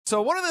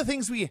So one of the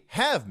things we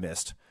have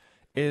missed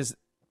is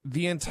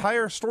the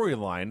entire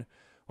storyline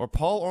where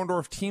Paul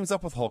Orndorff teams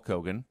up with Hulk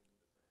Hogan.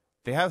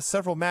 They have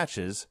several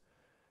matches.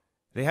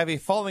 They have a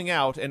falling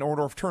out, and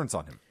Orndorff turns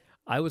on him.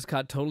 I was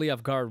caught totally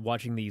off guard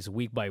watching these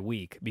week by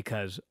week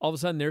because all of a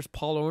sudden there's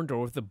Paul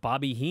Orndorff with the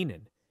Bobby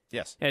Heenan.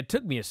 Yes. And it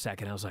took me a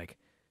second. I was like,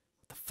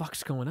 what the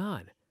fuck's going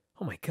on?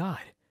 Oh, my God.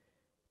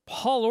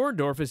 Paul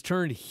Orndorff has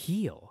turned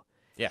heel.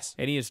 Yes.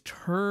 And he has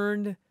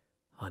turned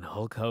on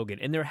Hulk Hogan.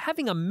 And they're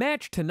having a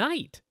match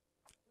tonight.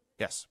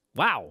 Yes.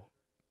 Wow.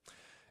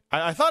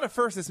 I thought at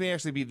first this may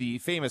actually be the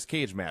famous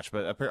cage match,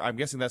 but I'm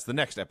guessing that's the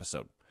next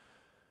episode.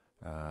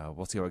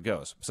 We'll see how it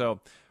goes. So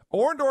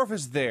Orndorff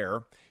is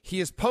there. He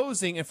is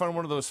posing in front of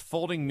one of those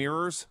folding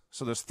mirrors.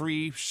 So there's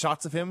 3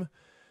 shots of him.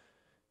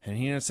 And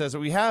he says,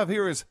 what we have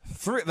here is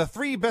the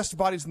 3 best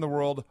bodies in the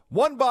world.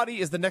 One body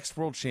is the next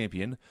world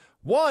champion.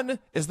 One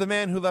is the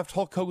man who left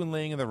Hulk Hogan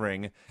laying in the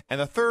ring. And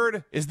the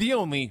third is the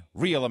only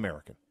real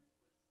American.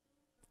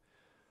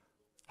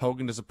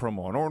 Hogan does a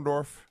promo on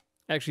Orndorff.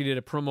 Actually did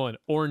a promo on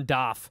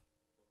Orndorff.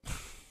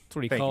 That's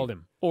what he called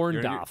him.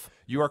 Orndorff.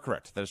 You are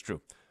correct. That is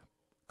true.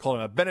 Called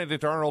him a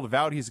Benedict Arnold,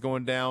 vowed he's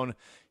going down.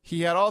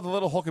 He had all the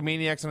little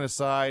Hulkamaniacs on his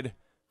side,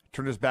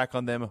 turned his back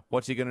on them.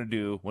 What's he going to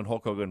do when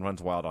Hulk Hogan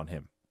runs wild on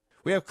him?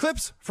 We have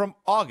clips from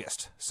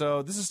August.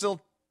 So this is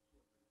still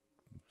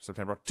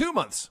September, 2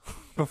 months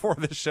before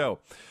this show.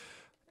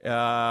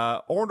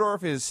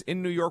 Orndorff is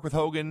in New York with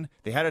Hogan.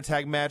 They had a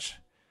tag match.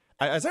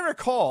 As I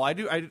recall,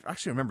 I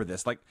actually remember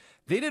this. Like,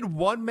 they did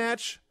one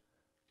match,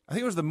 I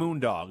think it was the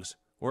Moondogs,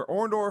 where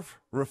Orndorff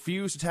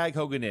refused to tag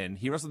Hogan in.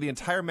 He wrestled the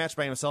entire match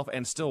by himself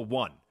and still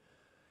won.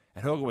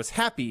 And Hogan was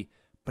happy,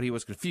 but he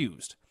was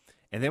confused.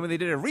 And then when they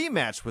did a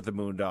rematch with the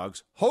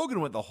Moondogs,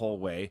 Hogan went the whole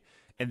way,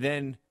 and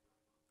then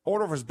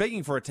Orndorff was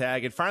begging for a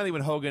tag, and finally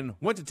when Hogan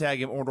went to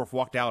tag him, Orndorff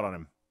walked out on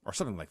him, or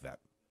something like that.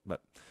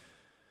 But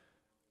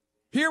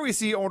here we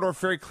see Orndorff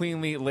very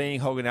cleanly laying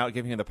Hogan out,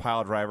 giving him the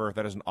pile driver.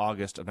 That is in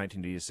August of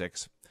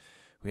 1986.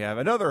 We have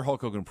another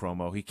Hulk Hogan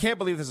promo. He can't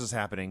believe this is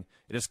happening.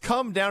 It has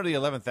come down to the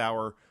 11th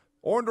hour.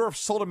 Orndorff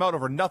sold him out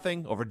over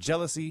nothing, over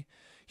jealousy.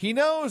 He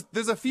knows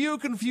there's a few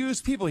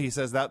confused people, he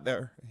says, out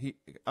there.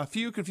 A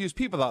few confused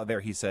people out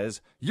there, he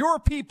says. Your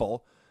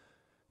people,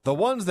 the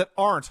ones that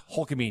aren't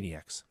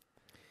Hulkamaniacs.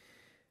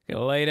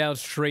 Gonna lay it out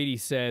straight, he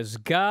says.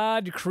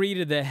 God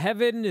created the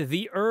heaven,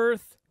 the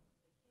earth,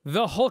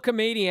 the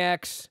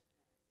Hulkamaniacs,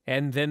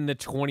 and then the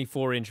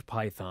 24-inch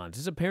pythons.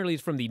 This apparently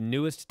is from the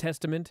Newest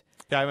Testament.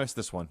 Yeah, I missed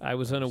this one. I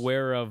was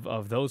unaware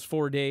of those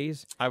 4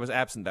 days. I was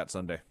absent that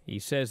Sunday. He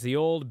says the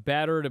old,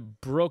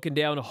 battered,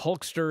 broken-down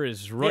Hulkster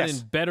is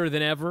running better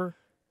than ever.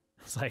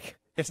 It's like...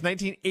 It's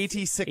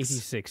 1986.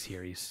 86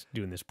 here. He's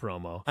doing this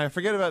promo. I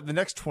forget about the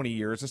next 20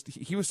 years.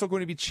 He was still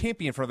going to be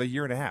champion for another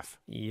year and a half.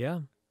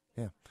 Yeah.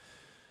 Yeah.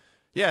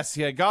 Yes,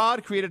 yeah.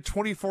 God created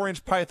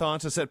 24-inch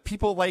pythons to set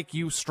people like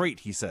you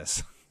straight, he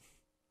says.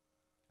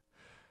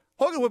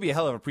 Hogan would be a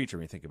hell of a preacher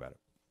when you think about it.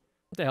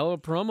 What the hell of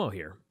a promo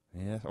here.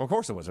 Yeah, of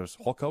course it was. It was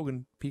Hulk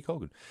Hogan, Peak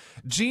Hogan.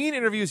 Gene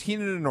interviews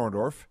Heenan and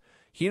Orndorff.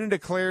 Heenan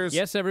declares...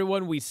 Yes,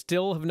 everyone, we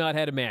still have not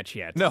had a match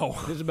yet. No.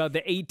 This is about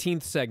the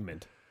 18th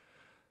segment.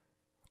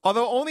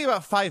 Although only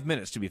about 5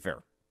 minutes, to be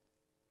fair.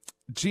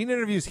 Gene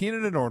interviews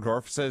Heenan and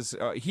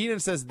Orndorff. Heenan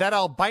says, that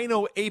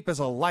albino ape is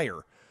a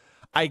liar.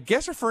 I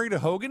guess referring to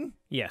Hogan?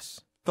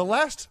 Yes. The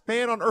last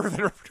man on earth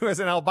that referred to as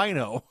an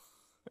albino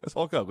is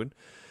Hulk Hogan.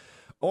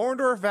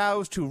 Orndorff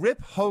vows to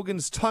rip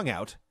Hogan's tongue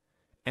out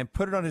and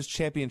put it on his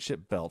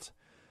championship belt.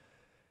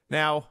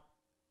 Now,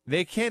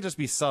 they can't just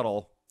be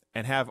subtle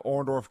and have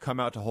Orndorff come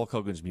out to Hulk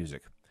Hogan's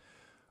music.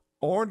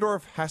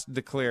 Orndorff has to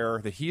declare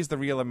that he's the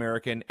real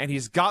American, and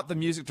he's got the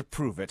music to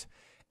prove it.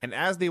 And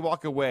as they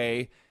walk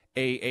away,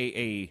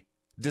 a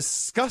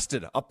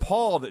disgusted,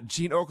 appalled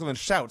Gene Okerlund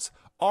shouts,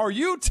 "Are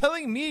you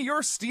telling me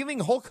you're stealing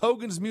Hulk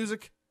Hogan's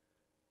music?"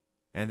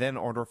 And then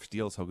Orndorff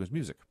steals Hogan's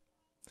music.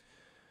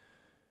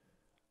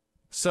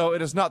 So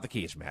it is not the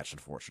cage match,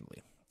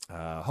 unfortunately.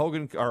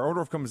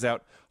 Orndorff comes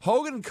out.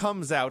 Hogan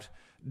comes out.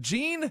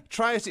 Gene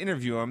tries to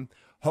interview him.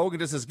 Hogan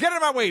just says, "Get out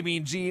of my way,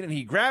 Mean Gene," and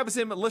he grabs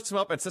him, lifts him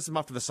up, and sets him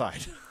off to the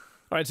side.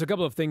 All right, so a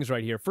couple of things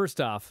right here. First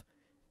off,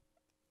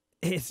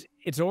 it's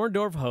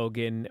Orndorff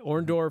Hogan.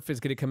 Orndorff is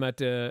going to come out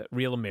to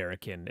Real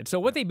American. And so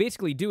what they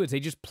basically do is they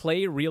just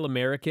play Real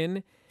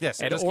American.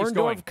 Yes, and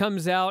Orndorff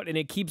comes out, and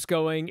it keeps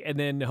going, and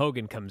then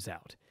Hogan comes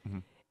out. Mm-hmm.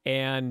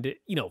 And,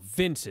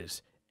 Vince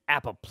is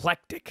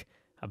apoplectic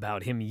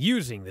about him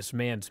using this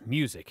man's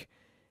music.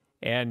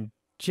 And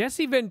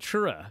Jesse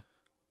Ventura,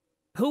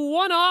 who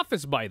won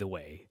office, by the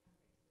way,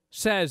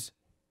 says,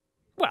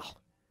 well,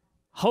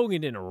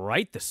 Hogan didn't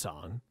write the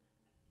song,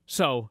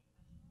 so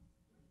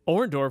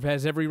Orndorff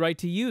has every right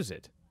to use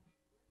it.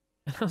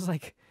 And I was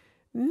like,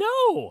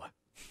 no,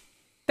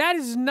 that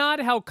is not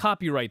how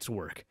copyrights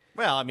work.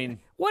 Well, I mean...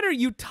 What are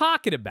you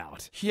talking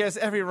about? He has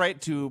every right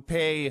to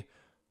pay...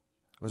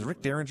 Was it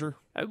Rick Derringer?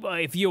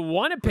 If you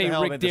want to pay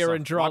Rick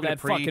Derringer all that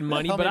fucking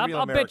money, but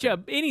I'll bet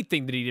you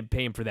anything that he didn't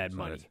pay him for that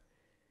money.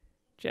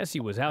 Jesse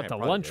was out to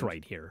lunch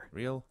right here.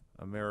 Real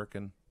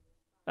American...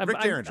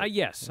 Rick Derringer.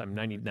 Yes, I'm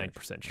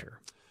 99% sure.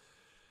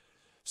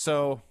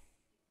 So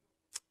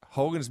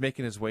Hogan's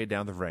making his way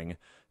down the ring.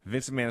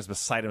 Vince McMahon is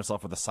beside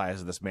himself with the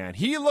size of this man.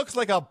 He looks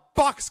like a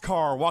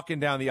boxcar walking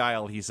down the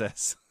aisle, he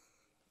says.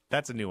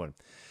 That's a new one.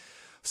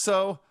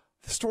 So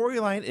the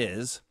storyline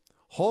is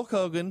Hulk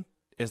Hogan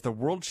is the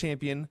world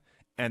champion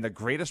and the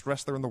greatest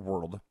wrestler in the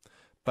world,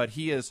 but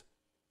he is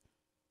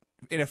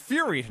in a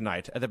fury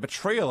tonight at the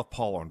betrayal of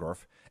Paul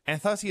Orndorff,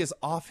 and thus he is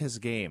off his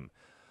game.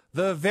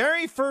 The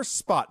very first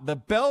spot, the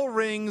bell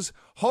rings,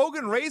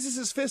 Hogan raises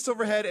his fist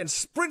overhead and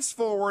sprints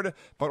forward,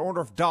 but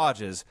Orndorff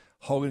dodges.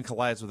 Hogan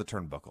collides with the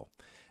turnbuckle.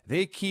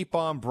 They keep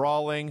on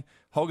brawling.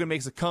 Hogan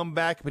makes a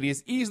comeback, but he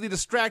is easily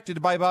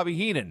distracted by Bobby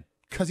Heenan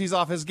because he's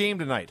off his game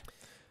tonight.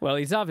 Well,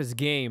 he's off his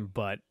game,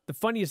 but the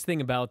funniest thing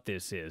about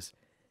this is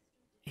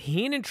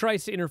Heenan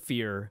tries to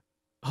interfere,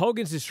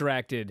 Hogan's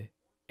distracted,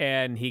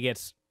 and he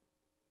gets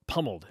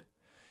pummeled.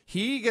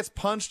 He gets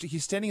punched.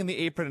 He's standing in the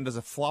apron and does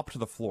a flop to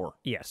the floor.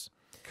 Yes.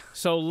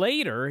 So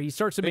later, he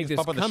starts to make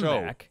this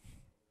comeback,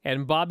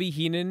 and Bobby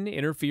Heenan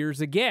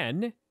interferes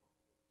again,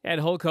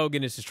 and Hulk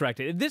Hogan is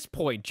distracted. At this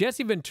point,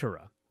 Jesse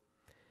Ventura,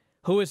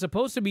 who is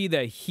supposed to be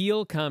the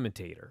heel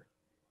commentator,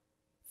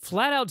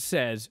 flat out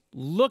says,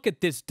 look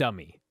at this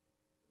dummy.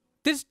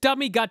 This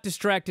dummy got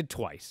distracted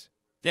twice.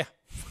 Yeah.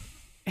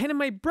 And in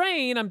my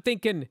brain, I'm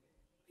thinking,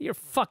 you're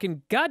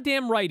fucking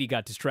goddamn right he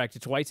got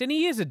distracted twice, and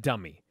he is a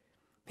dummy.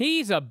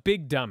 He's a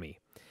big dummy.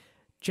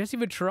 Jesse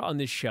Ventura on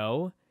this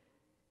show,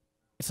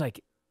 it's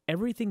like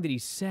everything that he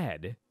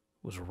said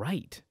was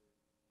right.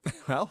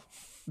 Well,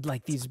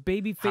 like these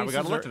baby faces, how we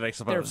gotta look at it, I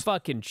suppose. They're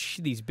fucking.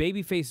 These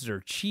baby faces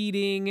are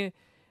cheating.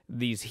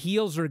 These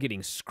heels are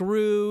getting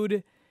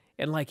screwed,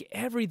 and like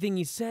everything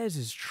he says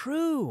is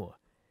true.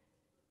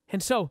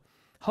 And so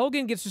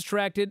Hogan gets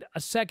distracted a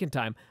second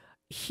time.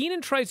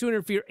 Heenan tries to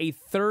interfere a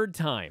third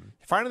time.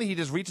 Finally, he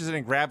just reaches in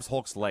and grabs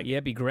Hulk's leg.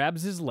 Yep, he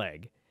grabs his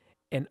leg,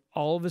 and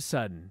all of a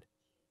sudden,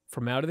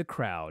 from out of the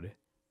crowd,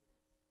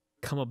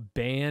 come a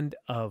band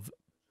of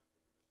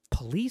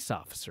police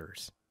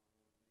officers.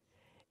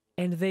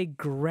 And they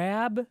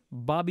grab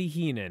Bobby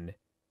Heenan,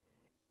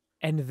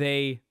 and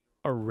they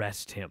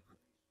arrest him.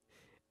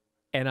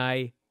 And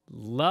I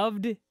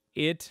loved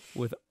it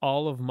with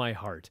all of my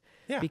heart.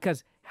 Yeah.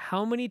 Because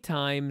how many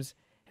times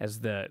has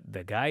the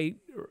guy,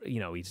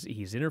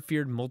 he's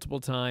interfered multiple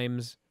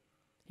times.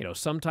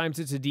 Sometimes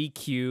it's a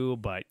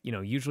DQ, but,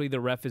 usually the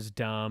ref is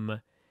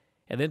dumb.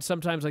 And then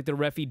sometimes, like, the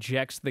ref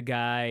ejects the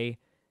guy,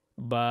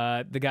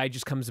 but the guy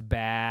just comes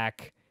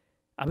back.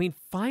 I mean,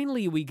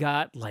 finally we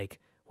got, like,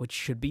 what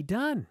should be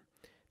done.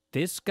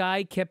 This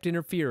guy kept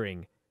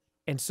interfering.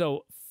 And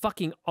so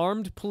fucking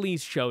armed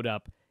police showed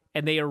up,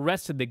 and they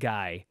arrested the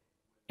guy,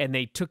 and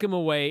they took him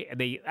away, and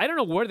I don't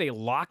know where they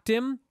locked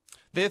him.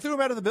 They threw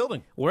him out of the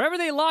building. Wherever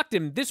they locked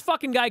him, this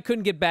fucking guy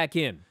couldn't get back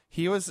in.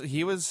 He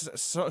was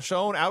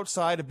shown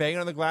outside, banging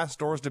on the glass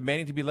doors,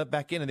 demanding to be let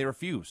back in, and they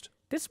refused.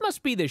 This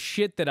must be the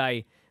shit that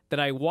I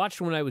watched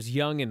when I was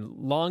young and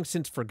long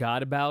since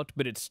forgot about,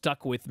 but it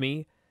stuck with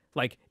me.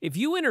 Like, if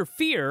you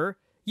interfere,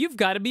 you've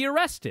got to be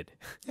arrested.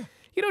 Yeah.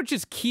 You don't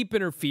just keep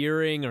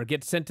interfering or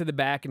get sent to the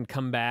back and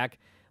come back.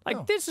 Like,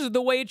 no. This is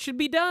the way it should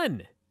be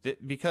done.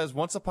 Because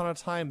once upon a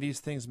time, these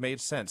things made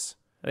sense.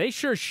 They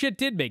sure shit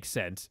did make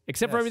sense,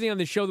 except for everything on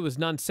the show that was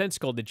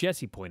nonsensical that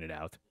Jesse pointed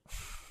out.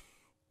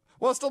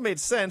 Well, it still made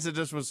sense. It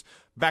just was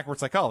backward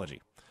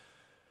psychology.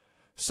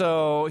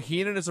 So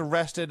Heenan is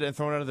arrested and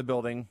thrown out of the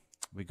building.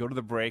 We go to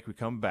the break. We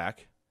come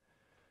back.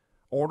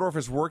 Orndorff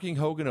is working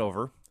Hogan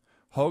over.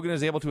 Hogan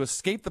is able to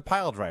escape the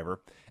pile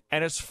driver.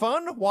 And it's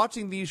fun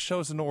watching these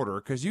shows in order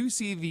because you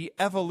see the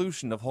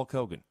evolution of Hulk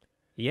Hogan.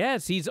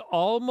 Yes, he's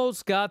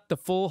almost got the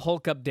full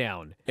Hulk up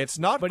down. It's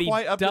not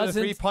quite up to the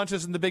 3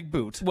 punches in the big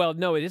boot. Well,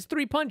 no, it is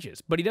 3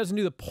 punches, but he doesn't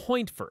do the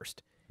point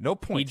first. No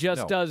point. He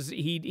just does,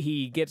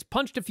 he gets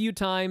punched a few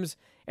times,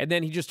 and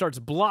then he just starts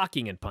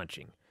blocking and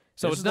punching.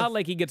 So it's not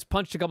like he gets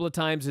punched a couple of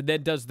times and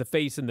then does the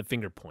face and the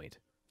finger point.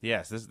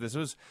 Yes, this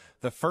was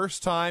the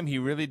first time he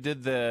really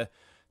did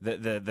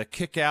the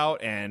kick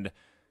out and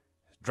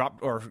drop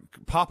or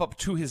pop up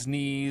to his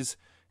knees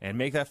and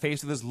make that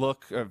face with his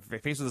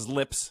face with his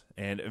lips.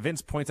 And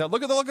Vince points out,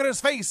 look at his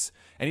face.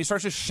 And he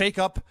starts to shake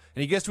up,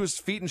 and he gets to his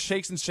feet and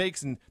shakes,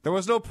 and there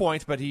was no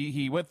point, but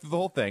he went through the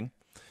whole thing.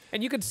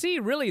 And you can see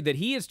really that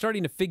he is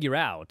starting to figure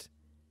out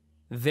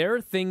there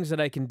are things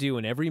that I can do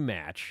in every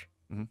match.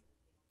 Mm-hmm.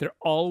 They're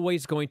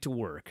always going to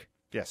work.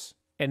 Yes.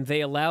 And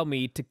they allow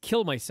me to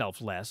kill myself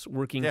less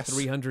working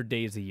 300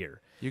 days a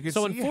year.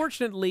 So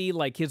unfortunately,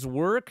 like, his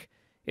work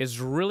is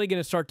really going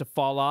to start to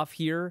fall off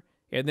here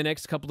in the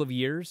next couple of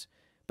years.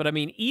 But, I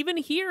mean, even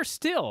here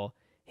still,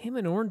 him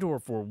and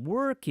Orndorff were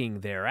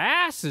working their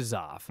asses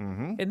off.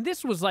 Mm-hmm. And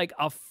this was like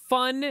a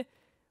fun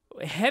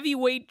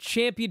heavyweight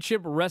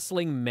championship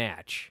wrestling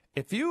match.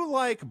 If you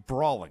like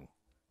brawling,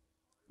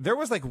 there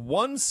was like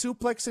one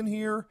suplex in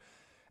here.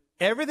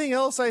 Everything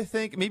else, I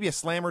think, maybe a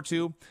slam or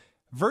two.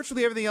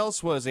 Virtually everything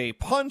else was a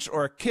punch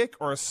or a kick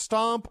or a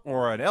stomp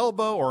or an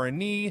elbow or a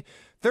knee.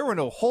 There were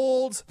no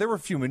holds. There were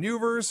few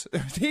maneuvers.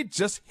 They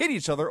just hit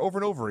each other over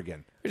and over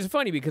again. Which is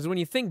funny because when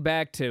you think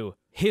back to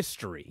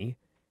history,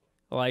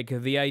 Like,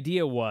 the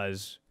idea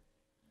was,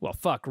 well,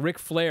 fuck, Ric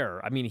Flair.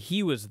 I mean,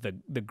 he was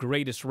the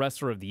greatest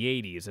wrestler of the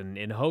 80s,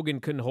 and Hogan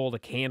couldn't hold a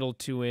candle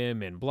to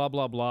him, and blah,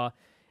 blah, blah.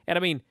 And,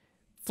 I mean,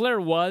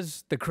 Flair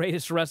was the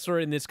greatest wrestler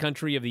in this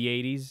country of the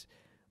 80s.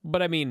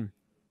 But, I mean,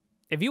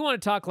 if you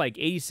want to talk like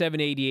 87,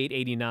 88,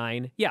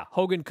 89, yeah,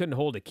 Hogan couldn't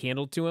hold a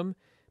candle to him.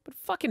 But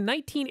fucking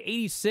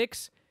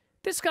 1986,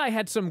 this guy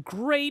had some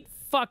great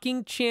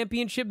fucking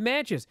championship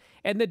matches.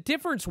 And the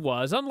difference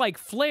was, unlike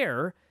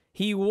Flair,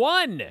 he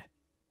won.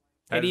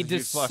 And he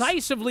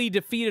decisively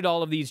defeated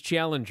all of these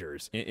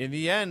challengers. In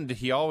the end,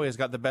 he always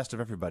got the best of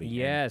everybody.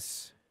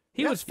 Yes.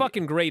 He was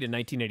fucking great in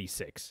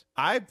 1986.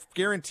 I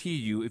guarantee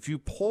you, if you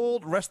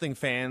polled wrestling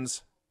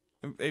fans,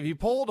 if you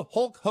polled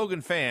Hulk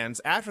Hogan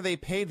fans after they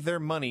paid their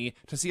money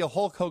to see a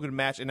Hulk Hogan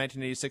match in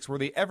 1986, were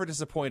they ever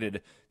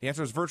disappointed? The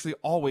answer is virtually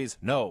always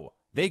no.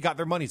 They got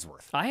their money's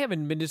worth. I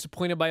haven't been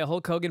disappointed by a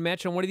Hulk Hogan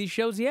match on one of these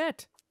shows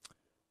yet.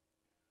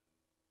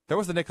 There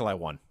was the Nikolai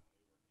one.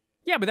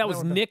 Yeah, but that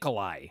was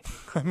Nikolai.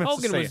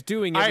 Hogan was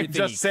doing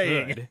everything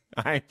he could.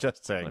 I'm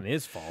just saying. On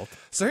his fault.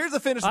 So here's the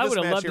finish of I this would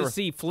match. have loved to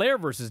see Flair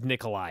versus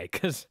Nikolai,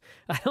 because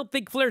I don't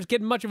think Flair's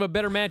getting much of a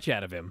better match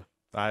out of him.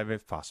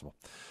 If possible.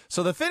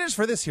 So the finish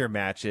for this here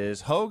match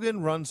is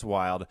Hogan runs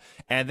wild,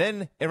 and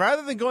then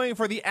rather than going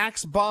for the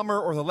axe bomber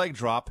or the leg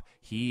drop,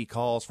 he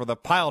calls for the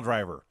pile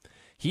driver.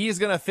 He is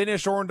going to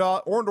finish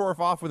Orndorff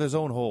off with his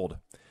own hold.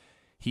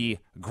 He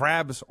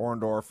grabs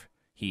Orndorff.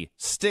 He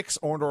sticks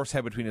Orndorff's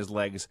head between his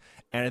legs,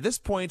 and at this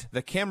point,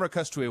 the camera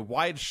cuts to a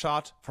wide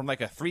shot from like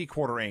a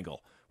 3/4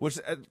 angle, which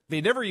they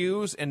never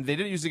use, and they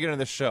didn't use it again in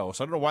the show,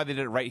 so I don't know why they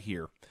did it right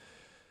here.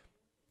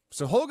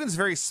 So Hogan's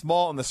very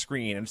small on the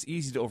screen, and it's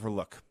easy to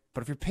overlook.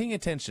 But if you're paying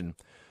attention,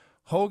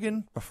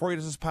 Hogan, before he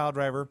does his pile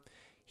driver,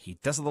 he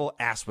does a little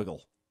ass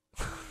wiggle.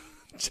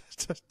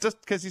 just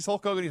because he's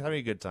Hulk Hogan, he's having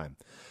a good time.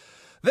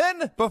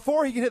 Then,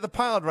 before he can hit the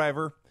pile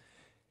driver,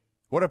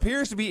 what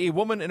appears to be a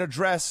woman in a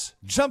dress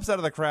jumps out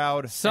of the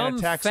crowd and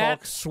attacks fat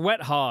Hulk.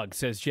 Sweat hog,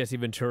 says Jesse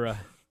Ventura.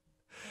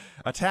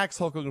 Attacks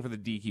Hulk Hogan for the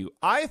DQ.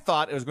 I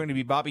thought it was going to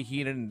be Bobby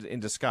Heenan in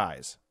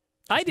disguise.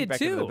 I did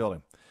back into the too.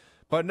 building.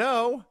 But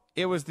no,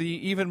 it was the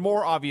even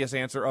more obvious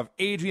answer of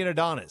Adrian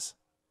Adonis.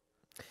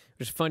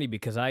 Which is funny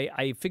because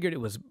I figured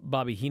it was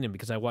Bobby Heenan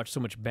because I watch so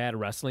much bad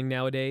wrestling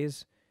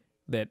nowadays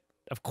that,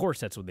 of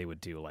course, that's what they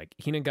would do. Like,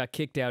 Heenan got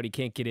kicked out, he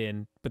can't get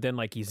in, but then,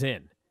 like, he's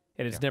in.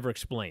 And it's never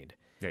explained.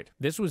 Right.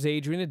 This was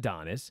Adrian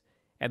Adonis,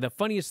 and the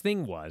funniest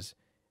thing was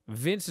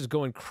Vince is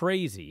going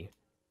crazy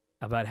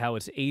about how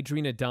it's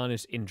Adrian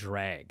Adonis in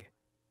drag.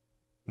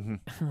 I'm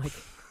like,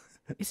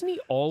 isn't he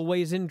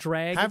always in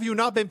drag? Have you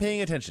not been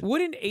paying attention?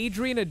 Wouldn't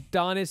Adrian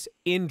Adonis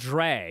in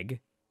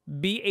drag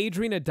be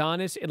Adrian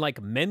Adonis in, like,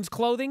 men's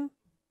clothing?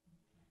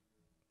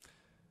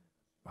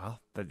 Well,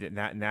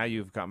 now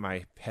you've got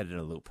my head in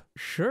a loop.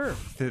 Sure.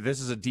 This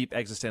is a deep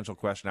existential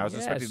question. I was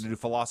expecting to do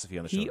philosophy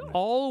on the show. He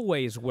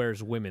always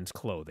wears women's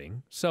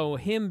clothing, so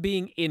him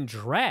being in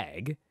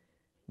drag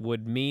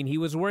would mean he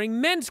was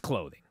wearing men's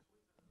clothing,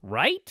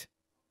 right?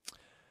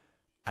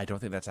 I don't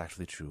think that's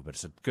actually true, but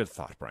it's a good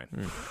thought,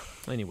 Brian.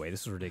 Anyway,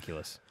 this is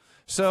ridiculous.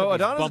 So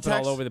Adonis bumping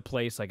attacks all over the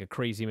place like a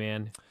crazy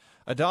man.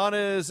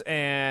 Adonis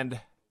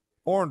and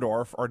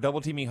Orndorff are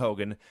double-teaming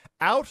Hogan.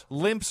 Out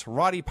limps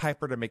Roddy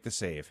Piper to make the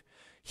save.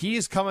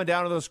 He's coming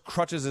down to those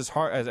crutches as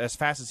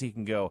fast as he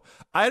can go.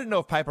 I didn't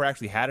know if Piper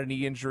actually had a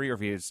knee injury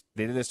or if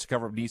they did this to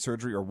cover up knee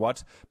surgery or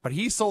what, but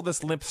he sold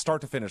this limp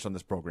start to finish on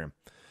this program.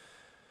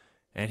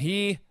 And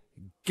he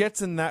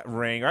gets in that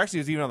ring, or actually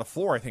he was even on the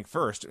floor, I think,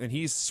 first, and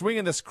he's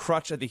swinging this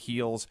crutch at the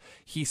heels.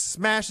 He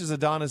smashes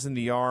Adonis in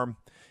the arm.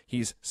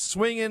 He's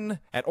swinging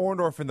at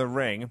Orndorff in the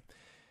ring.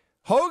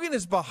 Hogan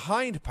is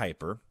behind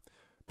Piper,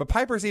 but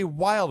Piper's a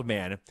wild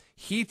man.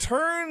 He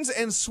turns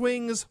and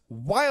swings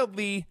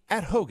wildly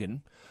at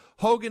Hogan.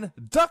 Hogan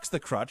ducks the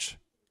crutch,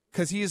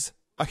 because he's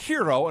a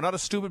hero and not a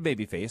stupid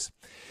babyface.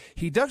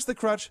 He ducks the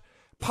crutch,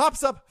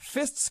 pops up,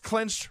 fists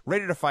clenched,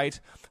 ready to fight.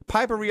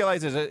 Piper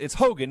realizes it's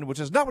Hogan, which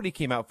is not what he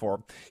came out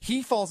for.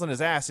 He falls on his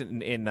ass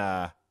in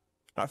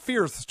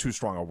fear is too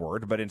strong a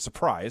word, but in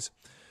surprise.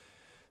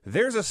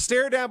 There's a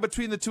stare down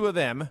between the two of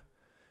them.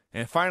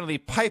 And finally,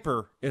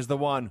 Piper is the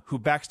one who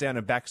backs down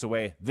and backs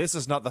away. This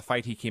is not the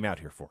fight he came out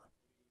here for.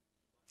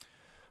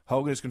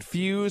 Hogan is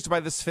confused by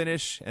this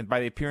finish and by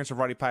the appearance of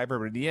Roddy Piper,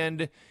 but in the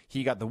end,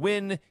 he got the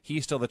win.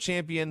 He's still the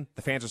champion.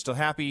 The fans are still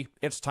happy.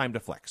 It's time to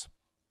flex.